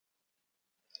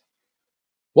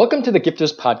Welcome to the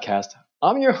Gifters Podcast.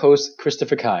 I'm your host,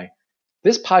 Christopher Kai.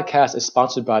 This podcast is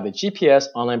sponsored by the GPS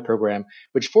online program,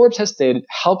 which Forbes has stated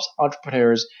helps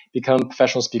entrepreneurs become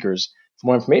professional speakers. For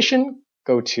more information,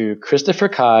 go to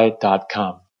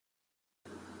christopherkai.com.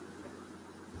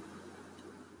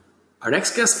 Our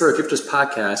next guest for our Gifters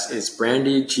Podcast is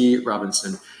Brandy G.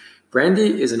 Robinson.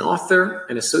 Brandy is an author,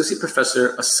 an associate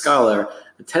professor, a scholar,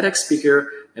 a TEDx speaker,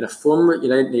 and a former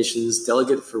United Nations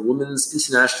delegate for Women's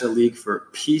International League for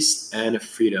Peace and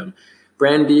Freedom.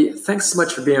 Brandy, thanks so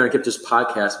much for being on our Gifters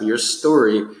Podcast, where your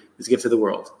story is a gift to the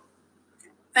world.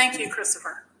 Thank you,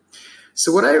 Christopher.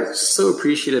 So what I so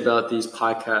appreciate about these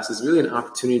podcasts is really an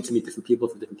opportunity to meet different people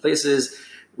from different places.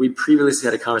 We previously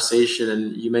had a conversation,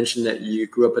 and you mentioned that you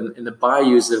grew up in the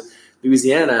bayous of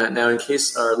Louisiana. Now, in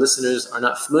case our listeners are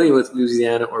not familiar with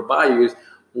Louisiana or bayous,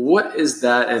 what is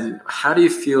that, and how do you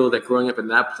feel that growing up in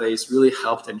that place really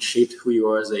helped and shaped who you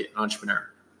are as an entrepreneur?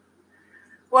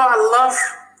 Well, I love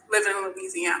living in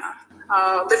Louisiana.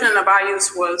 Living in the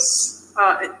bayous was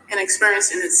an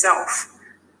experience in itself.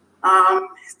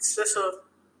 It's just a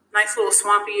nice little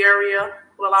swampy area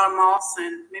with a lot of moss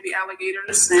and maybe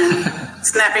alligators and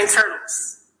snapping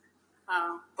turtles.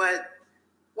 But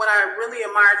what I really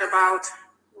admired about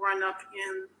growing up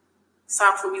in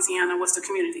South Louisiana was the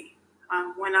community.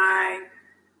 When I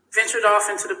ventured off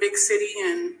into the big city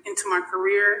and into my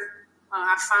career,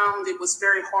 I found it was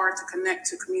very hard to connect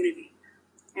to community.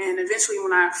 And eventually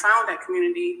when I found that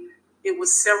community, it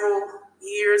was several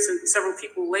years and several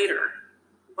people later,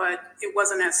 but it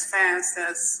wasn't as fast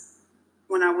as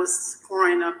when I was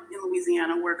growing up in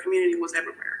Louisiana, where community was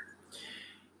everywhere.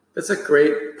 That's a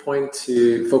great point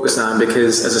to focus on,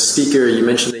 because as a speaker, you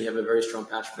mentioned that you have a very strong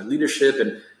passion for leadership,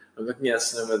 and I'm looking at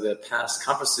some of the past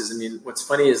conferences. I mean, what's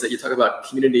funny is that you talk about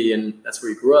community, and that's where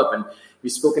you grew up, and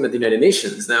you've spoken at the United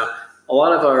Nations. Now, a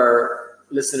lot of our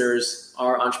listeners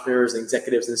are entrepreneurs and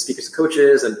executives and speakers and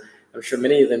coaches, and I'm sure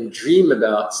many of them dream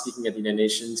about speaking at the United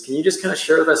Nations. Can you just kind of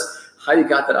share with us how you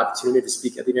got that opportunity to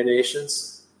speak at the United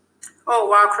Nations? Oh,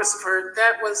 wow, Christopher.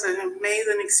 That was an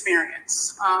amazing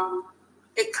experience.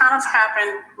 It kind of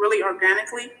happened really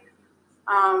organically.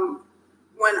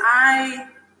 When I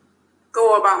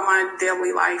go about my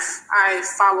daily life, I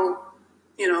follow,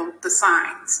 the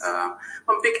signs.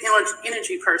 I'm a big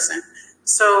energy person.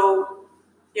 So,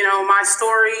 my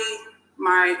story,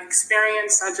 my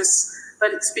experience, I just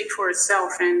let it speak for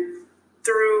itself. And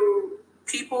through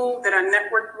people that I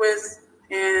networked with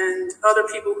and other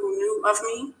people who knew of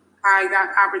me, I got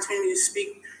opportunity to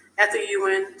speak at the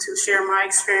UN to share my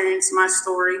experience, my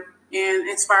story, and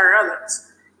inspire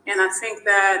others. And I think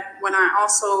that when I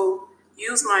also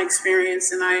use my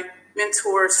experience and I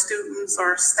mentor students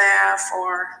or staff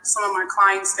or some of my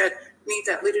clients that need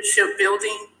that leadership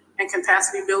building and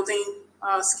capacity building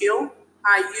skill,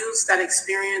 I use that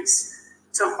experience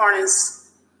to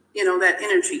harness, that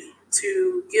energy,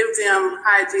 to give them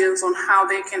ideas on how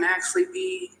they can actually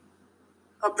be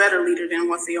a better leader than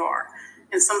what they are.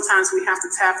 And sometimes we have to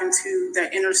tap into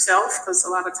that inner self, because a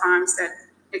lot of times that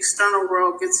external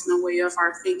world gets in the way of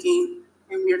our thinking,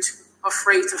 and we're too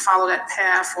afraid to follow that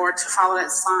path or to follow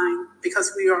that sign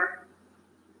because we are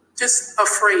just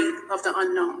afraid of the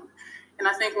unknown. And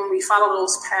I think when we follow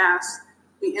those paths,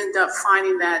 we end up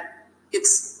finding that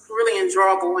it's really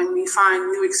enjoyable when we find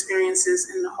new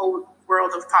experiences in the whole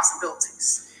world of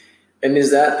possibilities. And is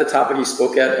that the topic you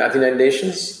spoke at the United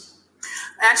Nations?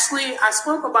 Actually, I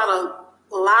spoke about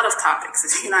a lot of topics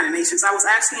at the United Nations. I was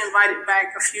actually invited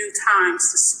back a few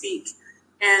times to speak,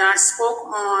 and I spoke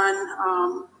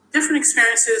on different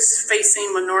experiences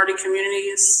facing minority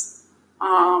communities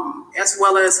as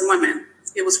well as women.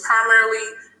 It was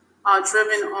primarily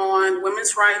driven on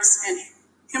women's rights and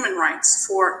human rights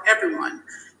for everyone,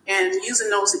 and using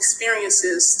those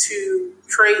experiences to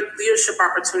create leadership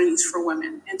opportunities for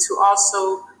women, and to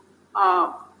also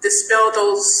dispel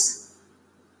those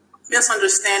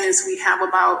misunderstandings we have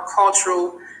about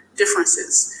cultural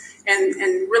differences. And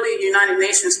really, the United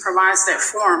Nations provides that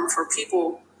forum for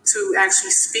people to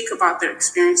actually speak about their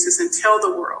experiences and tell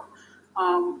the world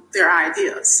their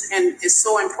ideas. And it's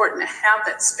so important to have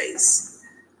that space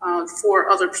for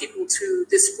other people to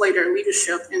display their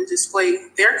leadership and display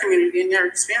their community and their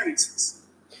experiences.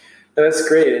 That's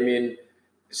great. I mean,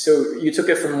 so you took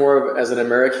it from more of as an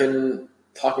American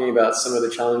talking about some of the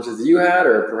challenges that you had,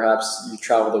 or perhaps you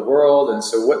traveled the world. And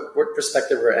so what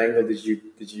perspective or angle did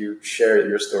you share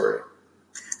your story?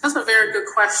 That's a very good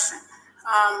question.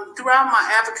 Throughout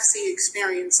my advocacy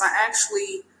experience, I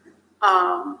actually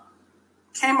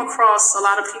came across a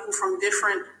lot of people from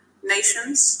different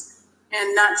nations,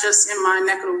 and not just in my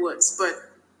neck of the woods,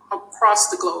 but across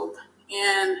the globe.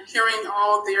 and hearing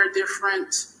all their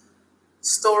different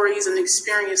stories and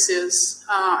experiences,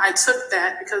 I took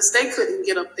that because they couldn't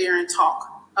get up there and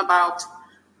talk about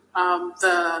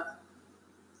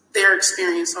their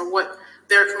experience or what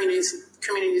their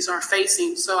communities are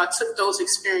facing. So I took those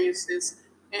experiences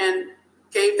and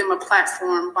gave them a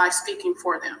platform by speaking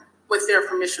for them, with their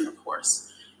permission, of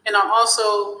course. And I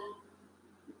also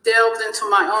delved into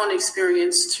my own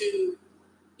experience to,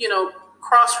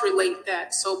 cross-relate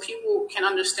that so people can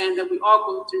understand that we all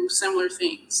go through similar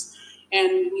things.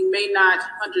 And we may not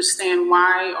understand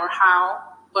why or how,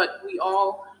 but we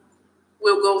all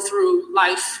will go through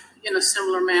life in a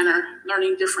similar manner,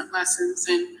 learning different lessons.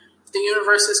 And the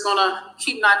universe is going to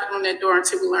keep knocking on that door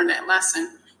until we learn that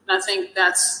lesson. And I think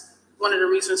that's one of the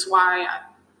reasons why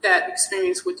that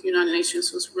experience with the United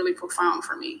Nations was really profound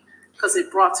for me, because it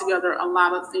brought together a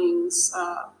lot of things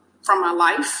from my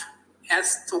life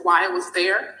as to why I was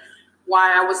there,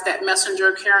 why I was that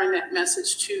messenger carrying that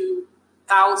message to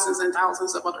thousands and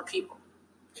thousands of other people.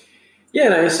 Yeah,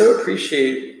 and I so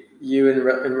appreciate you in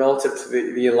relative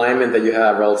to the alignment that you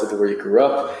have relative to where you grew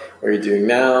up, what you're doing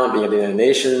now, being at the United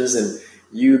Nations, and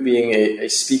you being a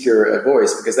speaker, a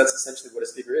voice, because that's essentially what a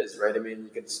speaker is, right? I mean, you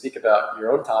can speak about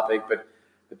your own topic, but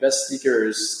the best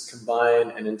speakers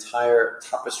combine an entire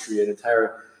tapestry, an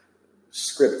entire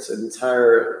script, an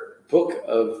entire book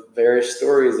of various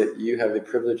stories that you have the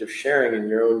privilege of sharing in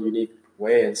your own unique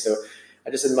way. And so I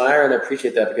just admire and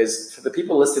appreciate that, because for the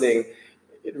people listening,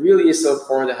 it really is so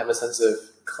important to have a sense of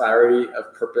clarity,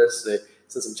 of purpose, a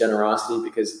sense of generosity,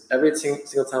 because every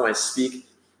single time I speak,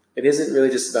 it isn't really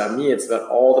just about me. It's about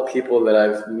all the people that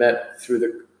I've met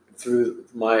through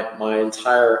my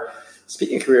entire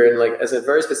speaking career. And like, as a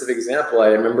very specific example, I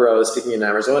remember I was speaking in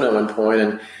Arizona at one point,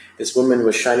 and this woman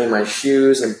was shining my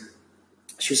shoes, and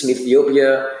she was from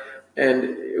Ethiopia. And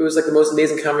it was like the most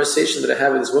amazing conversation that I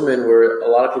had with this woman, where a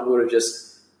lot of people would have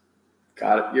just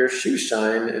got your shoes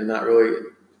shine and not really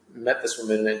met this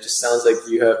woman. And it just sounds like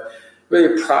you have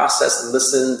really processed and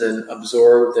listened and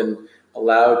absorbed and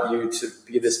allowed you to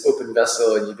be this open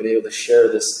vessel, and you've been able to share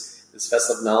this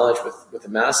vessel of knowledge with the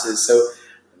masses. So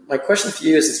my question for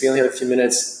you is, since we only have a few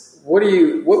minutes, what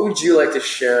would you like to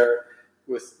share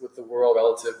with the world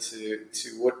relative to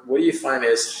what do you find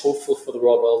is hopeful for the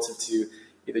world relative to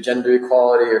either gender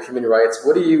equality or human rights?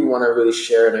 What do you want to really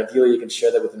share? And ideally you can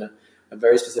share that within a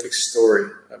very specific story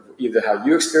of either how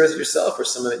you experienced it yourself or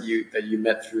someone that you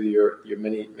met through your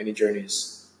many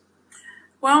journeys.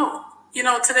 Well,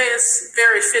 today is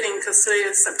very fitting because today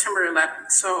is September 11th.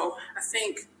 So I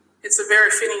think it's a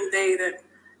very fitting day that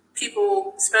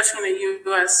people, especially in the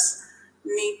U.S.,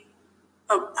 need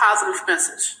a positive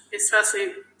message,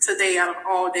 especially today out of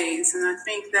all days. And I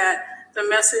think that the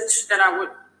message that I would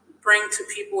bring to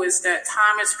people is that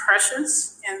time is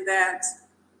precious, and that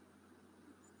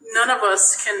none of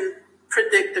us can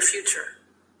predict the future,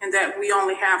 and that we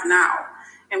only have now.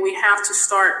 And we have to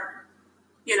start,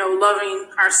 loving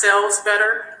ourselves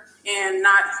better and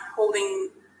not holding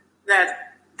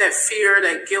that fear,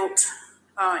 that guilt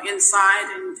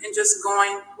inside, and just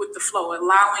going with the flow,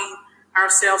 allowing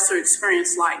ourselves to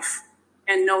experience life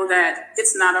and know that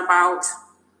it's not about,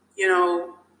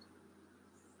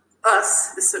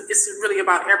 us. It's really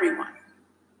about everyone.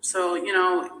 So,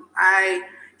 I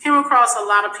came across a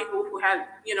lot of people who had,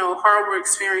 horrible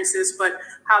experiences, but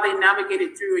how they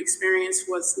navigated through experience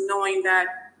was knowing that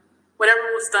whatever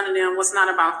was done to them was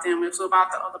not about them. It was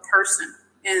about the other person.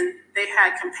 And they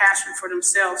had compassion for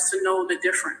themselves to know the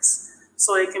difference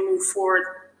so they can move forward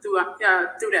through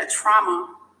that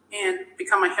trauma and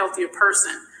become a healthier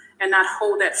person and not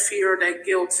hold that fear, that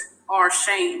guilt, or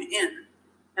shame in.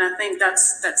 And I think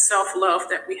that's that self-love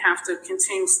that we have to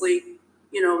continuously,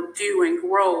 do and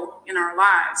grow in our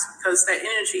lives, because that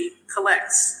energy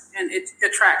collects and it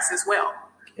attracts as well.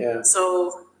 Yeah.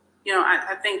 So,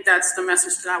 I think that's the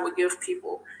message that I would give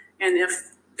people. And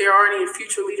if there are any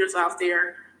future leaders out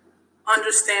there,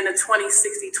 understand the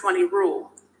 20-60-20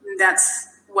 rule. And that's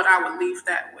what I would leave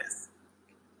that with.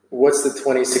 What's the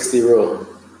 20-60 rule?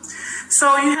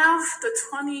 So you have the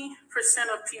 20%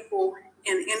 of people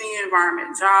in any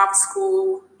environment, job,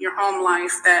 school, your home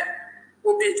life, that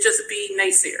will just be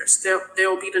naysayers.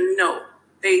 They'll be the no.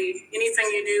 Anything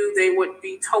you do, they would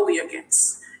be totally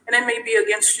against. And it may be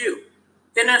against you.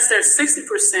 Then there's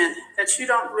 60% that you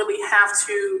don't really have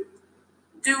to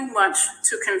do much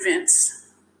to convince.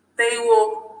 They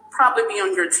will probably be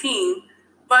on your team,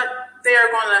 but they are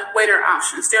going to weigh their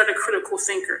options. They're the critical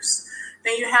thinkers.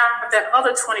 Then you have that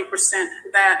other 20%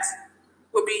 that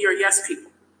will be your yes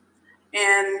people.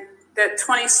 And that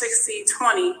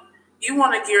 20-60-20, you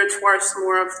want to gear towards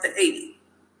more of the 80.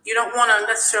 You don't want to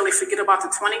necessarily forget about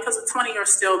the 20 because the 20 are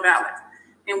still valid.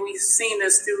 And we've seen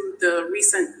this through the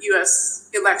recent U.S.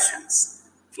 elections.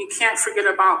 You can't forget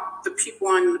about the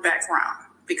people in the background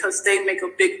because they make a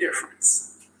big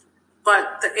difference.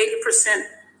 But the 80%,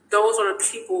 those are the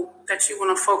people that you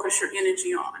want to focus your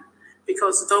energy on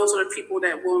because those are the people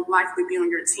that will likely be on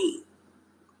your team.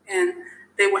 And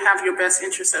they will have your best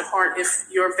interest at heart if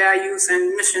your values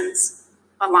and missions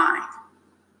align.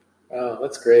 Wow,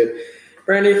 that's great.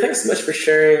 Brandy, thanks so much for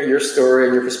sharing your story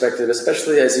and your perspective,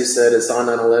 especially as you said, it's on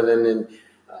 9/11, and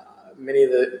many of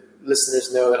the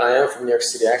listeners know that I am from New York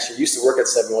City. I actually used to work at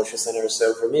 7 World Trade Center,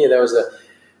 so for me, that was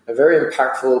a very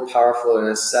impactful, powerful, and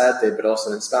a sad day, but also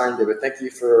an inspiring day. But thank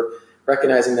you for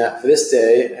recognizing that for this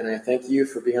day, and I thank you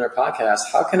for being on our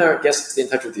podcast. How can our guests stay in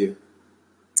touch with you?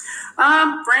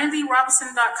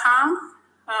 BrandyRobinson.com.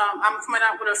 I'm coming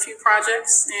out with a few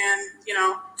projects, and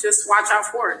just watch out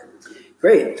for it.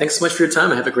 Great. Thanks so much for your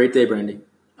time, and have a great day, Brandy.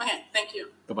 Okay, thank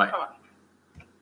you. Bye-bye. Bye-bye.